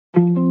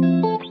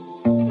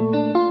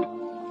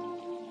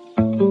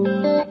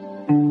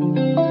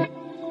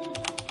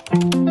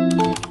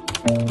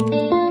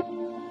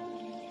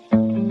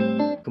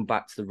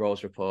back to the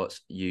Rose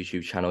Reports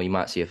YouTube channel, you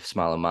might see a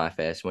smile on my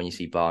face. When you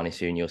see Barney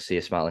soon, you'll see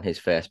a smile on his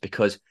face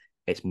because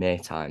it's May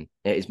time.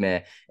 It is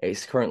May.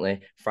 It's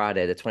currently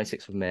Friday, the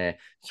 26th of May,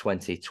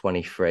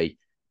 2023,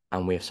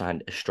 and we have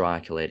signed a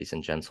striker, ladies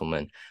and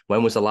gentlemen.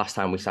 When was the last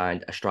time we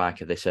signed a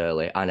striker this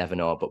early? I never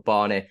know. But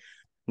Barney,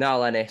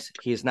 Niall Ennis,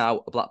 he is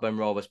now a Blackburn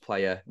Rovers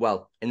player.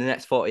 Well, in the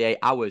next 48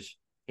 hours,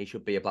 he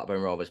should be a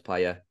Blackburn Rovers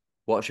player.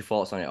 What's your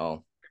thoughts on it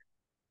all?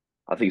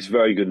 I think it's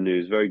very good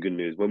news. Very good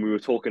news. When we were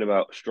talking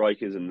about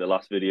strikers in the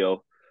last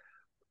video,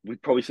 we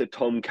probably said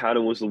Tom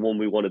Cannon was the one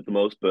we wanted the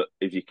most. But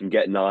if you can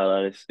get Niall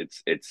Ennis,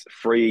 it's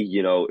free.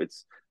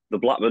 It's the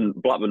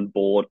Blackburn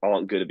board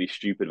aren't going to be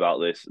stupid about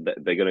this.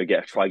 They're going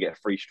to try and get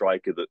a free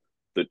striker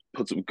that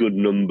puts up good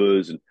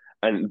numbers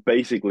and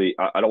basically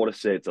I don't want to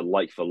say it's a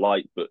like for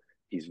like, but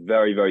he's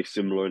very very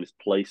similar in his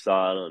play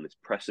style and his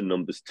pressing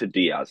numbers to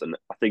Diaz, and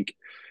I think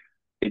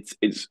it's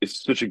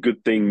such a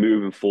good thing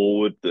moving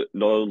forward that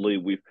not only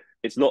we've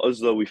it's not as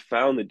though we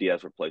found the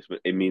Diaz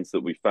replacement. It means that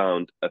we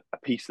found a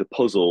piece of the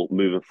puzzle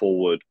moving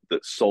forward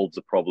that solves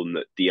the problem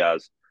that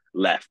Diaz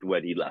left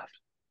when he left.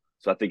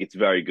 So I think it's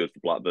very good for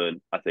Blackburn.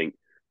 I think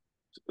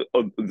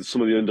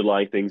some of the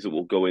underlying things that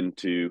we'll go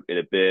into in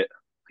a bit,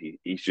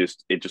 it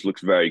just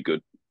looks very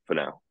good for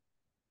now.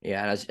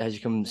 Yeah, and as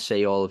you can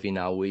see, all of you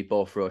now, we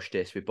both rushed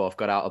this. We both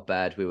got out of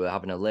bed. We were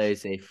having a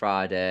lazy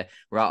Friday.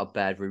 We're out of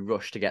bed. We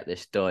rushed to get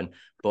this done.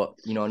 But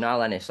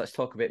Niall Ennis, let's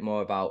talk a bit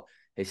more about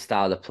his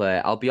style of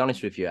play. I'll be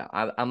honest with you.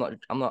 I'm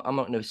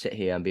not going to sit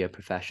here and be a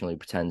professional who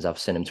pretends I've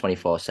seen him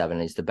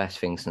 24/7. He's the best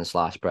thing since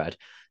sliced bread.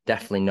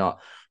 Definitely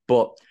not.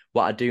 But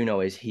what I do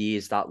know is he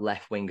is that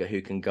left winger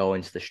who can go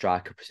into the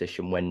striker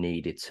position when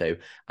needed to.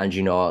 And,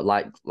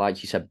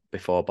 like you said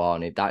before,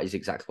 Barney, that is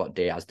exactly what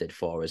Diaz did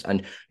for us.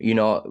 And,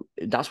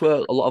 that's where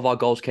a lot of our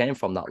goals came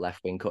from, that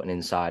left wing cutting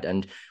inside.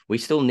 And we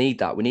still need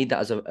that. We need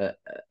that as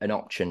an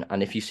option.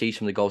 And if you see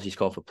some of the goals he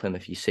scored for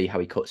Plymouth, you see how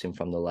he cuts in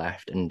from the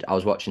left. And I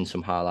was watching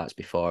some highlights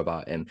before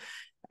about him.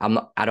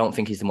 I don't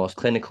think he's the most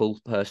clinical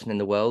person in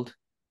the world.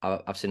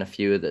 I've seen a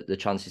few of the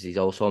chances he's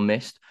also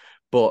missed.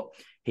 But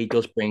he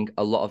does bring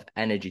a lot of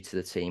energy to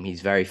the team.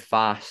 He's very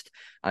fast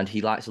and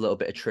he likes a little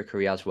bit of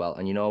trickery as well.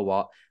 And you know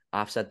what?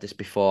 I've said this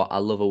before. I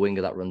love a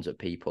winger that runs at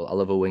people. I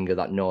love a winger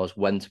that knows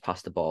when to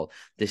pass the ball.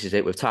 This is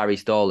it with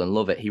Tyrese Dolan.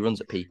 Love it. He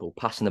runs at people,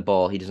 passing the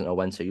ball. He doesn't know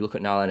when to. You look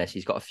at Niall Ennis.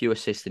 He's got a few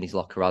assists in his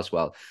locker as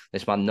well.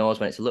 This man knows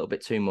when it's a little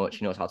bit too much.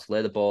 He knows how to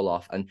lay the ball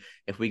off. And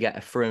if we get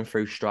a through and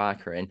through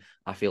striker in,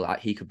 I feel like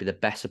he could be the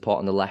best support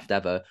on the left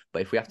ever.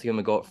 But if we have to give him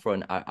a go up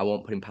front, I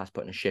won't put him past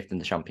putting a shift in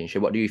the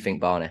Championship. What do you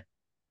think, Barney?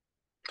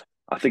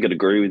 I think I'd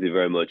agree with you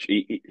very much.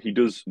 He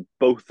does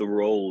both the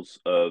roles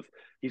of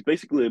he's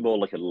basically more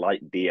like a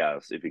light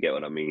Diaz, if you get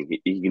what I mean.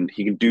 He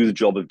can do the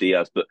job of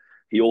Diaz, but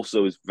he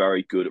also is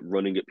very good at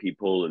running at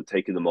people and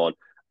taking them on.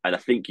 And I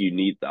think you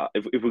need that.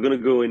 If we're going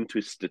to go into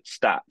his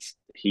stats,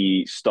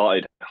 he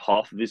started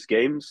half of his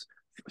games,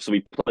 so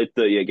he played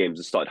 38 games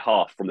and started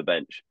half from the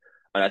bench.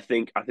 And I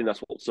think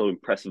that's what's so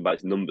impressive about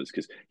his numbers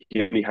because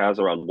he only has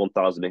around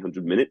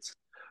 1,800 minutes.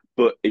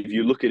 But if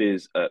you look at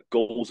his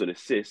goals and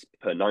assists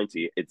per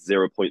 90, it's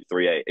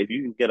 0.38. If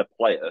you can get a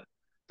player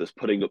that's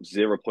putting up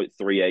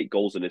 0.38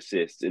 goals and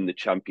assists in the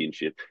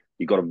Championship,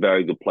 you've got a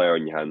very good player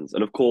in your hands.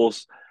 And of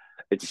course,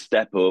 it's a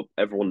step up.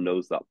 Everyone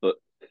knows that. But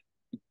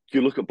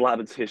you look at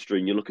Blackburn's history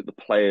and you look at the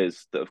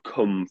players that have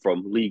come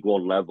from League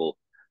One level,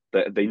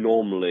 they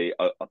normally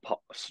are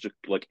such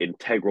a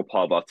integral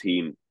part of our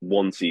team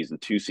 1 season,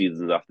 2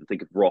 seasons after.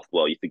 Think of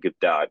Rothwell, you think of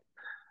Dad.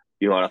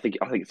 And I think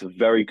it's a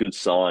very good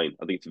sign.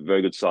 I think it's a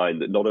very good sign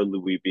that not only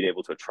we've been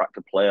able to attract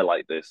a player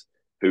like this,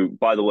 who,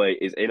 by the way,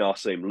 is in our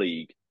same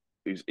league,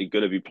 who's going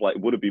to be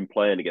would have been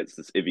playing against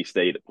us if he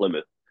stayed at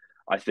Plymouth.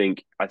 I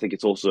think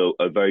it's also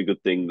a very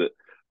good thing that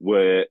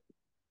we're.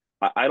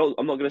 I'm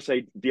not going to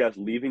say Diaz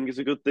leaving is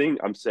a good thing.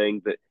 I'm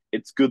saying that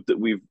it's good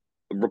that we've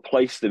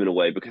replaced him in a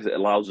way because it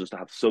allows us to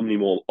have so many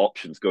more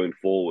options going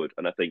forward.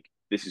 And I think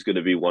this is going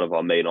to be one of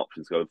our main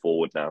options going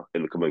forward now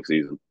in the coming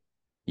season.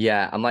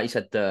 Yeah, and like you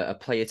said, a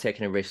player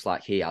taking a risk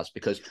like he has,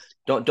 because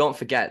don't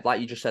forget,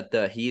 like you just said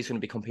there, he is going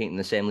to be competing in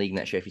the same league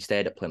next year if he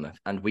stayed at Plymouth.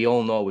 And we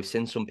all know we've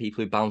seen some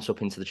people who bounce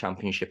up into the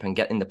Championship and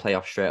get in the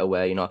playoffs straight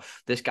away.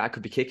 This guy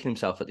could be kicking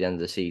himself at the end of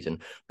the season.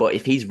 But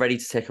if he's ready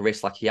to take a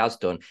risk like he has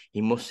done,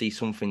 he must see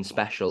something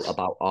special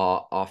about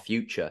our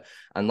future.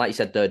 And like you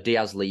said, the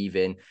Diaz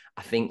leaving,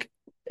 I think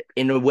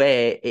in a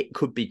way, it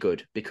could be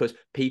good because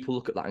people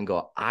look at that and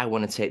go, I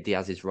want to take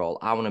Diaz's role.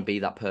 I want to be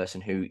that person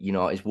who,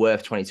 is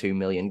worth 22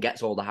 million,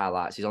 gets all the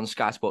highlights. He's on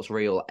Sky Sports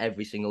Reel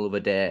every single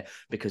other day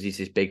because he's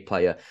this big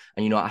player.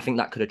 And, I think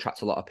that could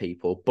attract a lot of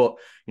people. But,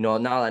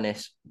 Niall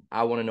Ennis,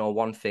 I want to know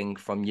one thing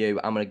from you.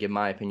 I'm going to give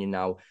my opinion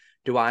now.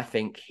 Do I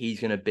think he's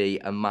going to be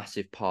a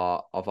massive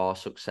part of our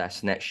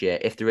success next year?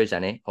 If there is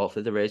any,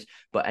 hopefully there is,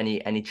 but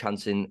any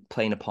chance in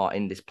playing a part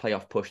in this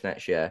playoff push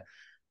next year?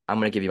 I'm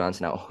going to give you my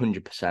answer now,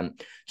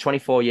 100%.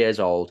 24 years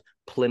old,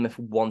 Plymouth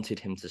wanted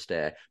him to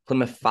stay.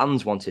 Plymouth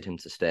fans wanted him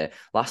to stay.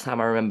 Last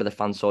time I remember the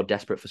fans so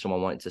desperate for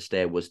someone wanting to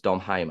stay was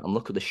Dom Hyam. And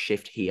look at the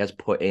shift he has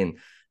put in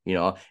You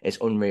know, it's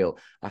unreal.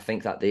 I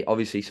think that they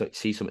obviously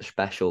see something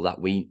special that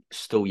we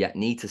still yet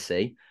need to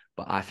see.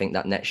 But I think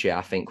that next year,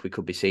 I think we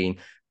could be seeing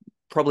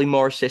probably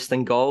more assists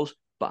than goals.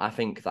 But I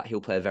think that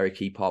he'll play a very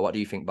key part. What do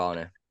you think,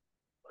 Barney?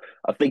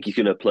 I think he's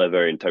going to play a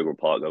very integral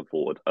part going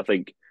forward. I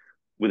think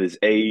with his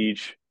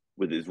age,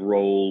 with his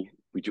role,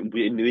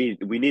 we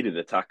needed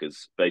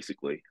attackers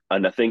basically,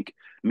 and I think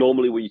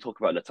normally when you talk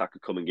about an attacker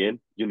coming in,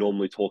 you're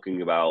normally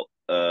talking about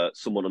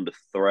someone under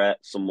threat,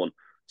 someone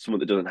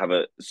that doesn't have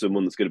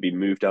someone that's going to be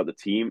moved out of the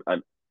team,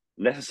 and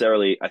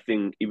necessarily I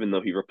think even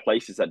though he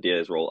replaces that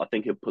Diaz role, I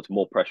think it puts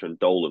more pressure on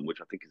Dolan, which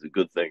I think is a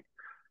good thing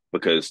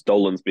because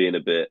Dolan's being a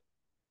bit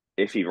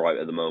iffy right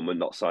at the moment,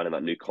 not signing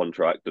that new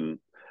contract and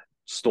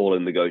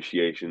stalling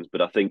negotiations.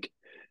 But I think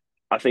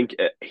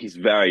he's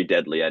very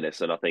deadly,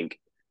 Ennis, and I think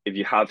if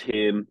you have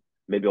him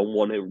maybe on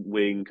one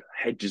wing,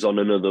 Hedges on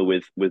another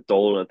with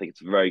Dolan, I think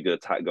it's a very good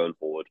attack going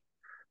forward.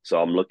 So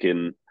I'm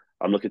looking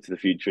to the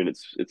future, and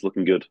it's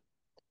looking good.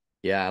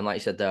 Yeah, and like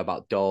you said there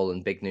about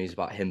Dolan, big news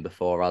about him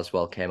before as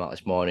well came out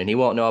this morning. He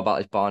won't know about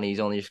his Barney. He's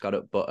only just got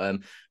up, but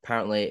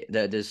apparently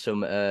there's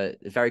some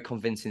very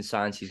convincing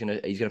signs he's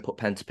gonna put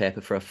pen to paper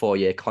for a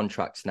 4-year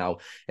contract now.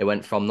 It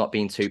went from not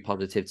being too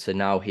positive to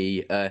now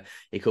he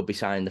could be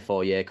signing the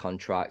 4-year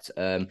contract.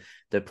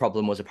 The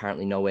problem was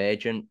apparently no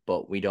agent,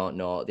 but we don't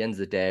know. At the end of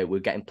the day, we're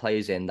getting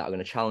players in that are going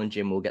to challenge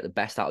him. We'll get the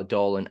best out of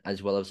Dolan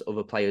as well as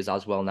other players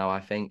as well. Now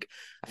I think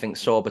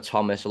Sober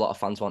Thomas, a lot of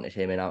fans wanted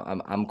him,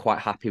 and I'm quite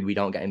happy we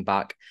don't get him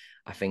back.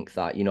 I think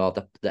that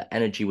the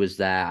energy was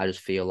there. I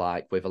just feel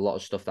like with a lot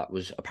of stuff that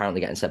was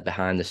apparently getting said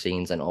behind the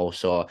scenes, and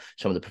also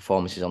some of the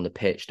performances on the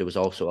pitch, there was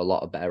also a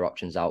lot of better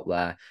options out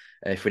there.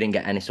 If we didn't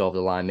get Ennis over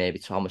the line, maybe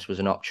Thomas was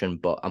an option,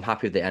 but I'm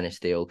happy with the Ennis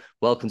deal.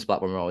 Welcome to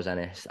Blackburn Rovers,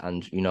 Ennis,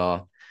 and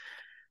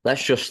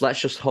let's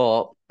just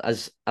hope,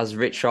 as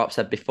Rich Sharp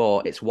said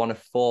before, it's one of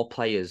 4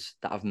 players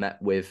that I've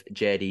met with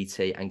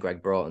JDT and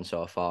Greg Broughton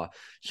so far.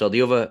 So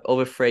the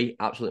other 3,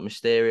 absolutely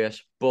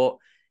mysterious. But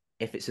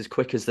if it's as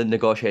quick as the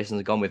negotiations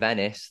have gone with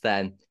Ennis,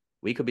 then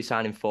we could be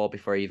signing 4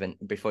 before it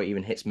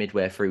even hits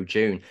midway through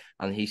June.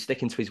 And he's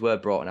sticking to his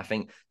word, Broughton. I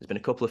think there's been a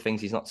couple of things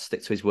he's not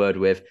stick to his word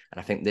with. And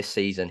I think this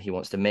season he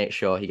wants to make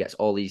sure he gets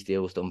all these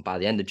deals done by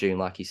the end of June,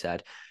 like he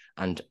said.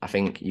 And I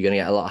think you're going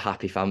to get a lot of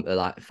happy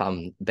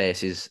fan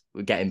bases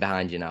getting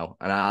behind you now.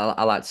 And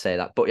I like to say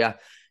that. But yeah,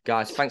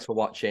 guys, thanks for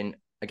watching.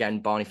 Again,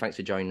 Barney, thanks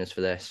for joining us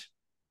for this.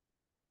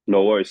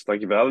 No worries.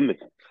 Thank you for having me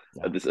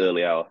Yeah. at this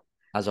early hour.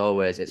 As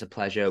always, it's a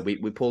pleasure. We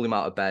pulled him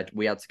out of bed.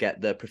 We had to get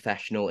the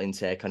professional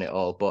intake on it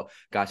all. But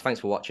guys, thanks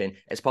for watching.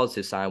 It's a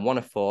positive sign. 1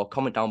 of 4.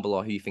 Comment down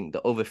below who you think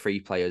the other 3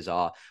 players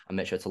are. And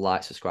make sure to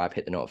like, subscribe,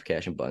 hit the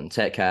notification button.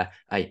 Take care.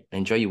 Hey,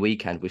 enjoy your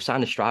weekend. We've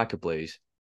signed a striker, Blues.